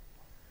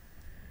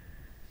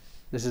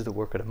 This is the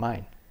work of the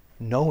mind.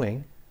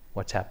 Knowing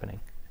what's happening.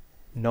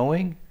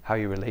 Knowing how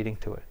you're relating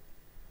to it.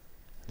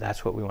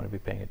 That's what we want to be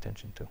paying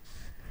attention to.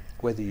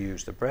 Whether you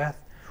use the breath,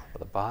 or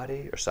the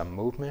body, or some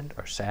movement,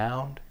 or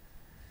sound,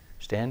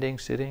 standing,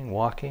 sitting,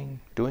 walking,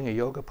 doing a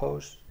yoga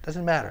pose,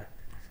 doesn't matter.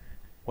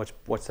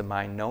 What's the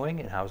mind knowing,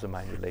 and how's the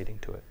mind relating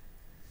to it?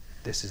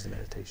 This is the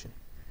meditation.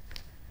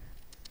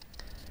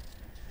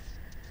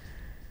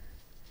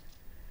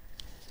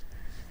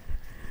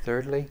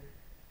 Thirdly,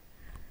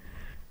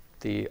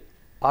 the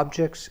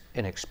objects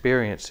and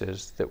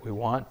experiences that we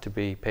want to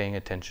be paying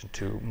attention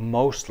to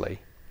mostly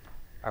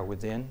are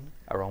within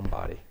our own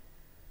body,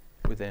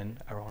 within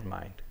our own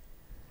mind.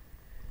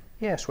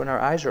 Yes, when our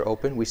eyes are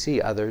open, we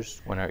see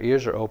others. When our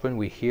ears are open,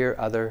 we hear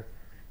other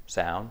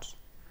sounds.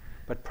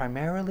 But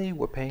primarily,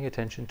 we're paying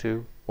attention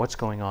to what's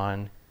going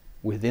on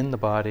within the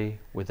body,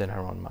 within our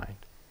own mind.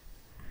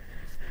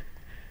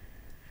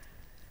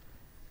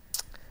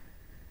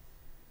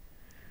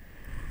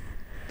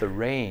 The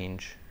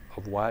range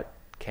of what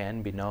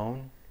can be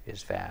known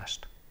is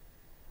vast.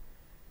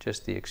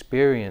 Just the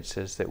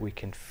experiences that we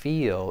can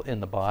feel in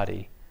the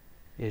body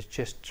is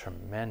just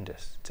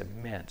tremendous. It's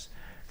immense.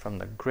 From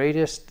the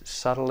greatest,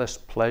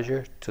 subtlest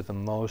pleasure to the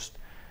most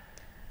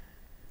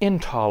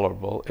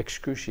intolerable,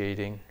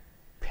 excruciating,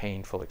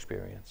 painful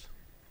experience.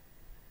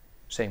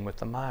 Same with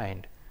the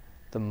mind.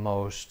 The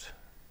most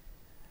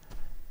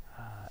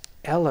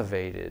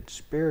elevated,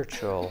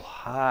 spiritual,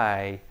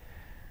 high,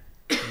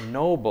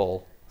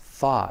 noble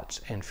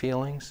thoughts and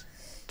feelings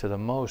to the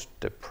most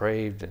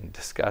depraved and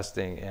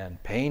disgusting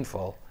and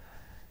painful,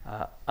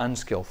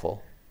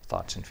 unskillful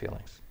thoughts and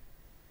feelings.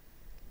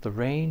 The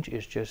range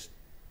is just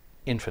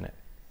infinite.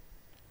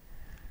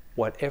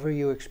 Whatever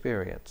you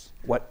experience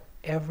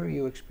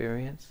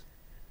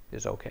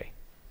is okay.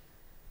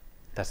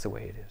 That's the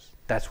way it is.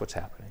 That's what's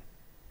happening.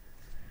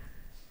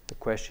 The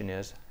question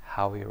is,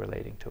 how are you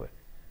relating to it?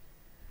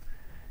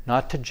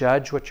 Not to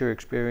judge what your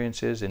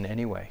experience is in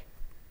any way.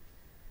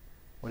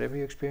 Whatever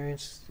you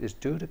experience is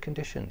due to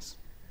conditions.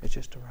 It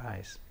just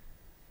arise.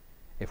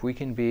 If we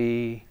can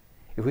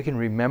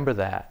remember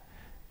that,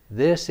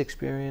 this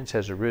experience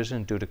has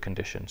arisen due to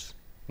conditions,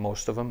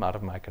 most of them out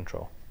of my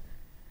control.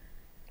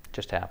 It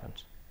just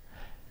happens.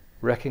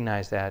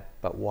 Recognize that,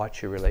 but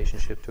watch your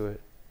relationship to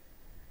it.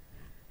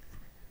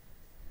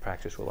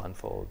 practice will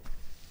unfold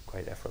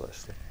quite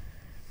effortlessly.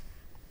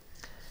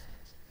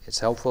 It's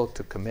helpful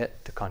to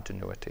commit to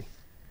continuity.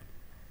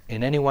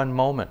 In any one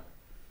moment,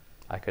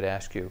 I could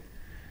ask you,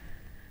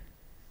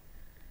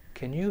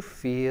 can you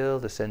feel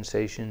the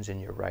sensations in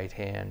your right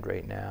hand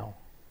right now?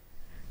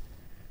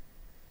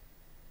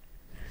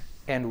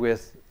 And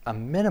with a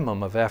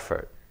minimum of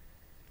effort,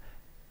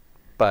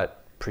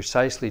 but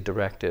precisely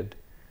directed,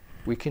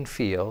 we can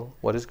feel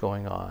what is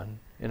going on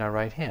in our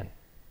right hand.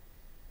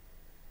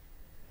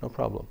 No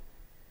problem.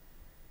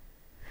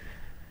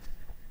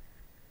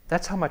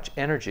 That's how much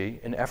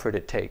energy and effort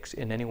it takes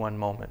in any one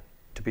moment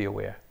to be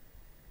aware.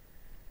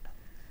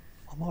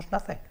 Almost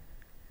nothing.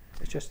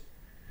 It's just,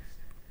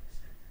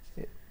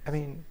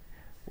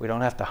 we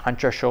don't have to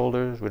hunch our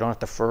shoulders, we don't have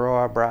to furrow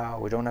our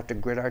brow, we don't have to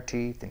grit our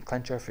teeth and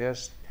clench our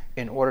fists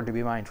in order to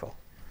be mindful.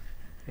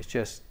 It's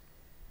just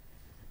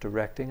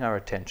directing our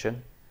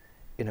attention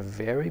in a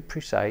very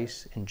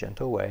precise and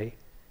gentle way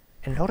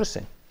and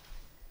noticing.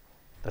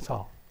 That's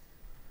all.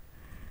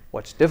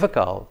 What's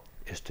difficult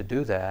is to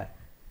do that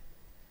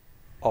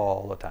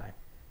all the time.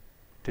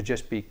 To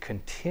just be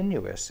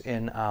continuous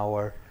in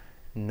our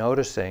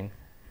noticing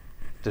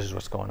this is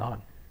what's going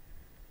on.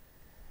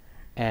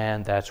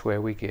 And that's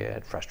where we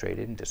get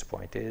frustrated and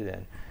disappointed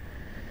and,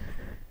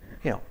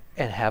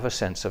 and have a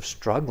sense of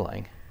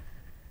struggling,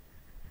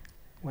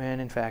 when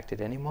in fact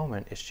at any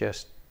moment it's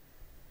just,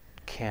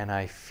 can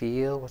I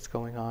feel what's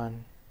going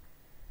on?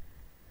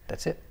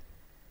 That's it.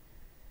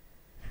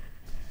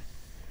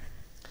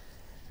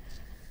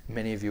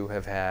 Many of you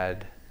have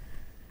had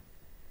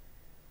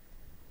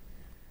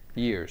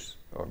years,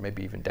 or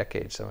maybe even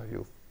decades, some of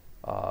you,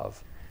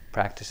 of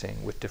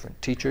practicing with different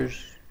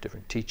teachers,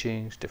 different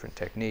teachings, different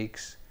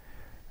techniques,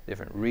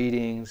 different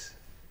readings.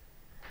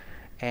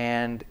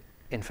 And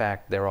in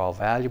fact, they're all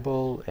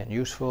valuable and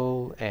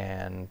useful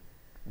and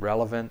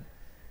relevant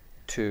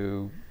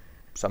to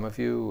some of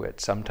you at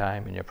some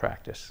time in your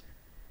practice.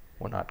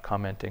 We're not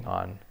commenting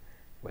on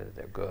whether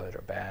they're good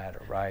or bad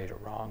or right or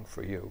wrong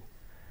for you.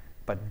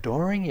 But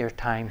during your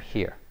time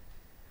here,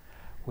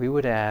 we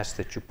would ask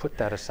that you put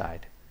that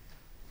aside.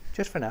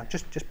 Just for now,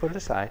 just put it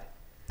aside.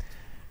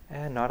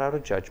 And not out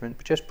of judgment,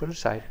 but just put it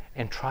aside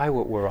and try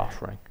what we're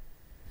offering.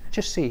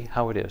 Just see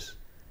how it is.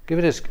 Give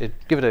it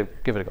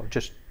a go.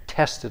 Just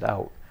test it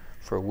out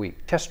for a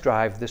week. Test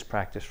drive this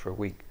practice for a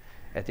week.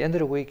 At the end of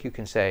the week, you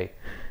can say,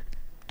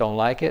 don't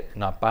like it,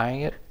 not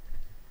buying it,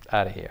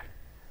 out of here.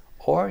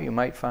 Or you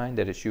might find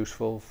that it's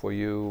useful for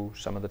you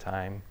some of the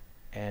time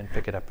and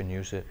pick it up and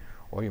use it.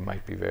 Or you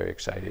might be very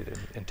excited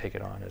and take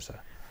it on as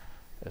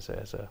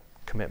a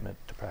commitment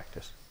to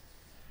practice.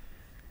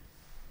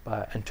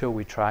 But until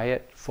we try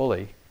it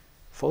fully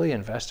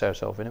invest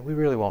ourselves in it, we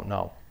really won't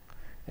know.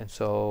 And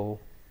so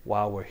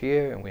while we're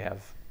here and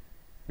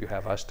you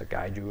have us to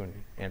guide you and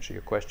answer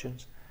your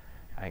questions,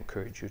 I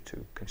encourage you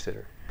to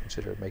consider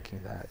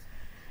making that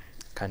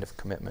kind of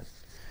commitment.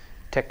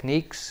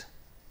 Techniques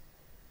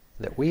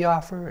that we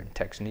offer and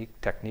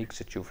techniques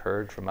that you've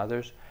heard from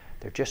others,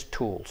 they're just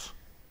tools.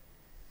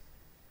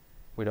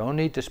 We don't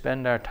need to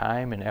spend our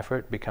time and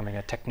effort becoming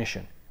a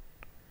technician.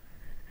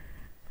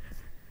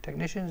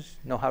 Technicians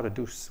know how to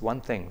do one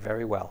thing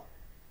very well,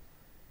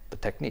 the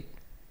technique.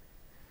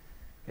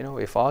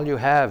 If all you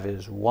have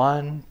is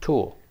one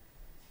tool,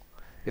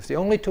 if the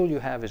only tool you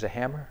have is a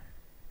hammer,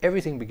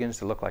 everything begins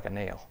to look like a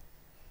nail.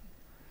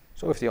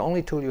 So if the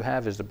only tool you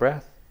have is the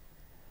breath,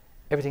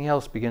 everything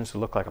else begins to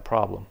look like a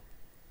problem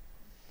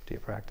to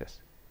your practice.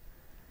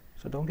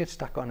 So don't get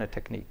stuck on a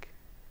technique.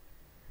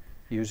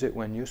 Use it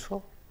when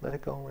useful, let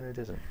it go when it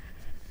isn't.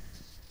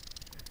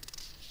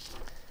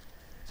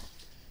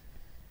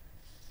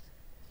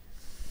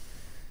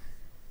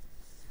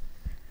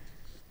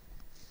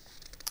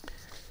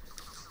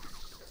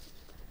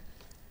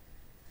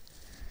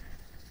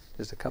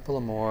 There's a couple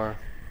of more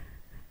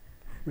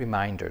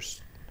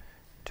reminders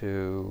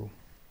to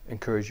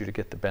encourage you to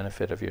get the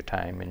benefit of your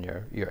time and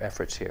your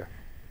efforts here.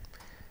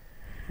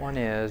 One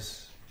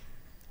is,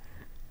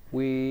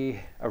 we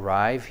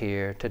arrive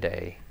here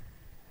today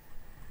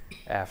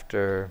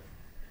after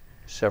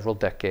several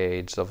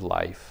decades of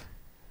life,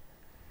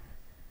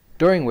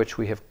 during which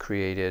we have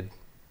created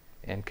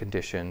and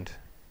conditioned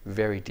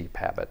very deep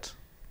habits.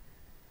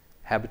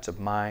 Habits of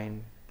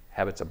mind,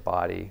 habits of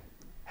body,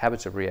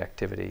 habits of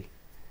reactivity.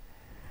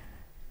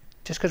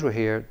 Just because we're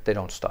here, they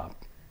don't stop.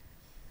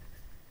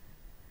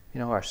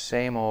 Our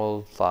same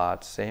old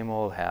thoughts, same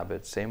old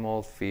habits, same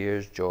old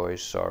fears,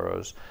 joys,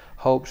 sorrows,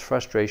 hopes,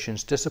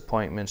 frustrations,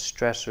 disappointments,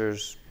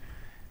 stressors,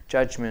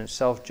 judgments,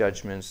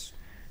 self-judgments,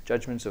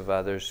 judgments of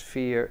others,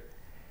 fear,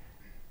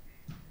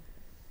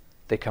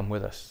 they come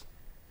with us.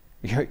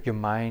 Your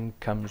mind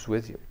comes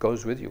with you,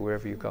 goes with you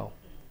wherever you go.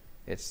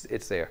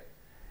 It's there.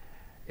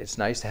 It's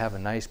nice to have a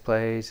nice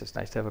place, it's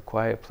nice to have a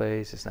quiet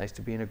place, it's nice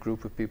to be in a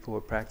group of people who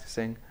are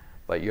practicing,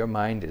 but your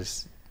mind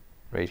is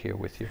right here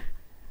with you.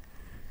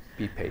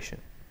 Be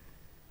patient.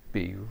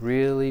 Be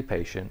really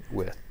patient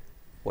with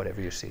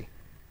whatever you see.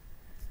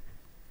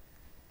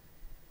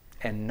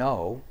 And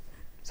know,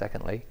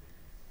 secondly,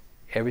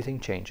 everything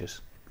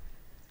changes.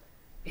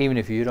 Even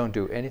if you don't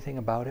do anything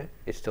about it,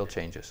 it still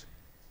changes.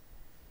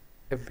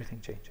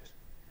 Everything changes.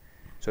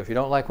 So if you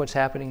don't like what's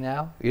happening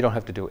now, you don't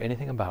have to do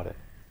anything about it.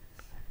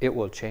 It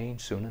will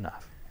change soon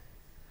enough.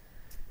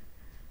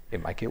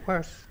 It might get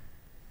worse,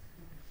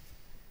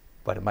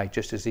 but it might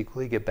just as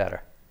equally get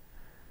better.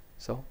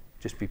 So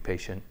just be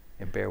patient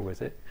and bear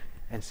with it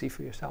and see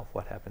for yourself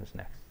what happens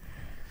next.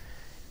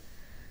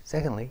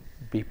 Secondly,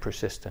 be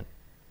persistent.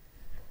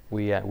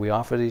 We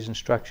offer these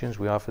instructions,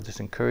 we offer this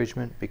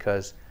encouragement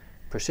because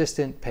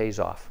persistent pays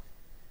off.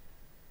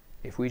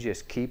 If we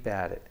just keep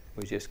at it,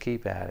 we just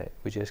keep at it,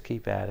 we just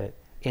keep at it,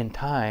 in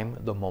time,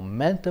 the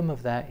momentum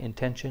of that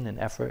intention and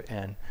effort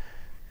and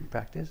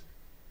practice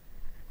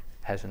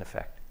has an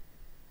effect.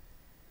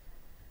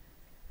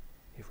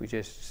 If we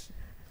just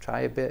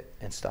try a bit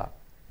and stop,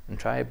 and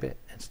try a bit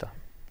and stop,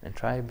 and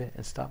try a bit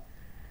and stop,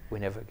 we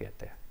never get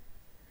there.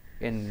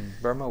 In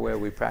Burma, where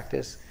we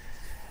practice,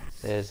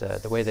 there's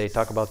the way they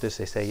talk about this,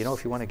 they say, you know,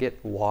 if you want to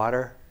get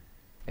water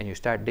and you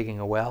start digging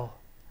a well,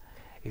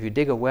 if you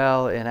dig a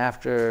well and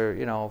after,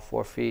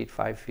 4 feet,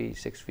 5 feet,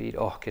 6 feet,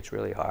 it gets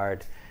really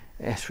hard.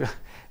 And it's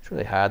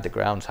really hard, the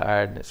ground's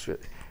hard, and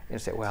you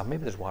say, well,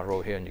 maybe there's water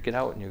over here, and you get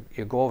out and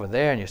you go over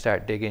there and you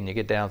start digging, you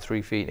get down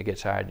 3 feet and it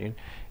gets hard, and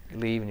you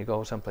leave and you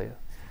go someplace.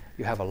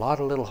 You have a lot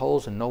of little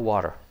holes and no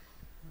water.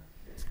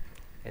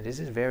 And this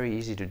is very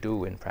easy to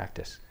do in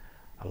practice.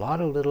 A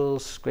lot of little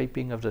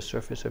scraping of the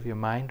surface of your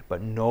mind,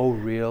 but no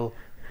real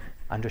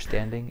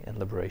understanding and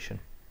liberation.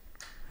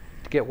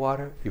 To get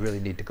water, you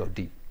really need to go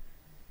deep.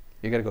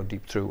 You got to go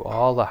deep through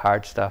all the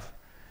hard stuff,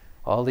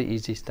 all the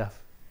easy stuff,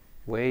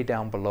 way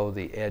down below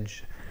the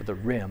edge, or the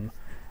rim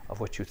of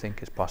what you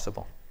think is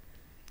possible.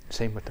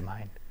 Same with the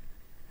mind.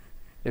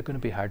 There's going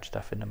to be hard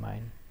stuff in the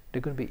mind.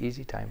 There's going to be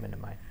easy time in the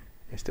mind.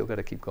 You still got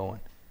to keep going.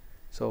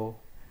 So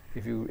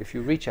if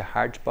you reach a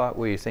hard spot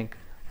where you think,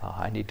 oh,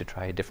 I need to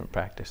try a different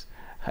practice.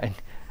 I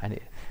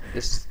need,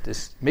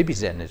 this maybe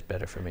Zen is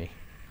better for me.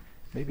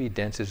 Maybe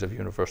dances of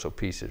universal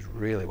peace is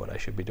really what I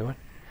should be doing,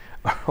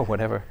 or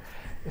whatever.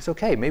 It's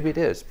okay, maybe it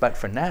is. But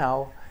for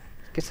now,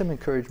 get some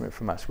encouragement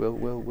from us.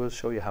 We'll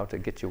show you how to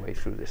get your way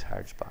through this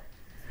hard spot.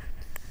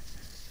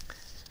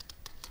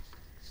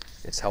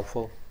 It's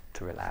helpful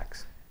to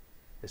relax.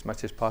 As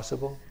much as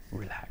possible,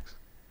 relax.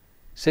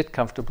 Sit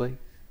comfortably,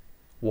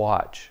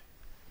 watch.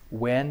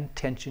 When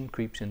tension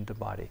creeps into the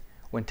body.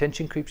 When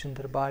tension creeps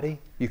into the body,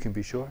 you can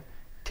be sure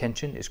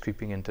tension is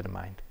creeping into the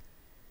mind.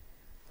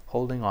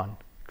 Holding on,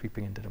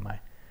 creeping into the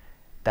mind.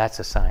 That's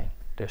a sign.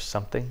 There's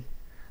something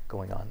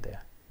going on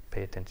there.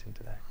 Pay attention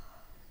to that.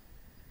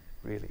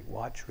 Really,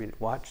 watch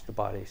the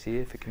body. See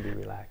if it can be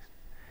relaxed.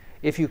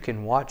 If you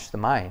can watch the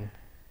mind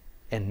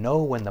and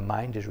know when the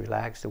mind is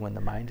relaxed and when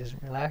the mind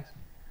isn't relaxed,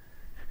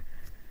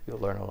 you'll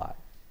learn a lot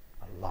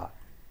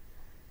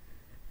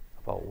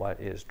about what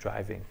is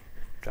driving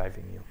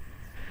you.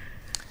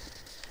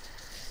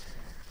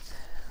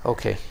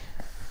 Okay,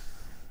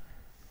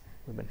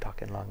 we've been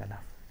talking long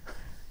enough.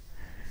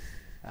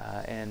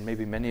 And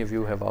maybe many of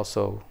you have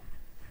also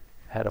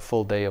had a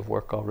full day of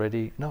work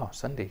already. No,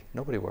 Sunday.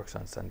 Nobody works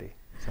on Sunday.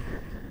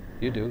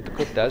 You do. The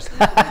cook does.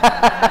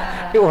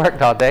 You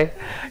worked all day.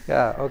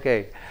 Yeah,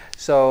 okay.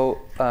 So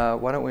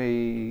why don't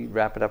we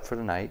wrap it up for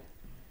tonight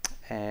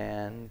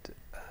and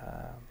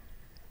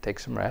take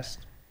some rest.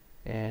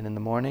 And in the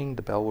morning,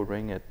 the bell will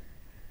ring at,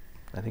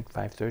 I think,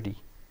 5:30.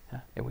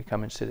 Yeah? And we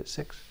come and sit at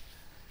 6.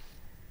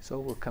 So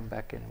we'll come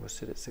back and we'll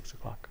sit at 6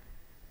 o'clock.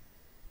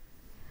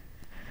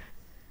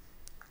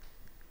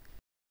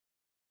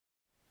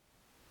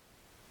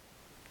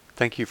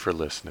 Thank you for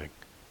listening.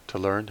 To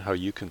learn how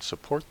you can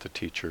support the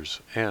teachers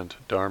and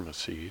Dharma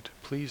Seed,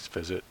 please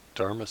visit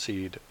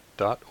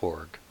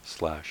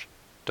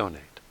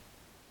dharmaseed.org/donate.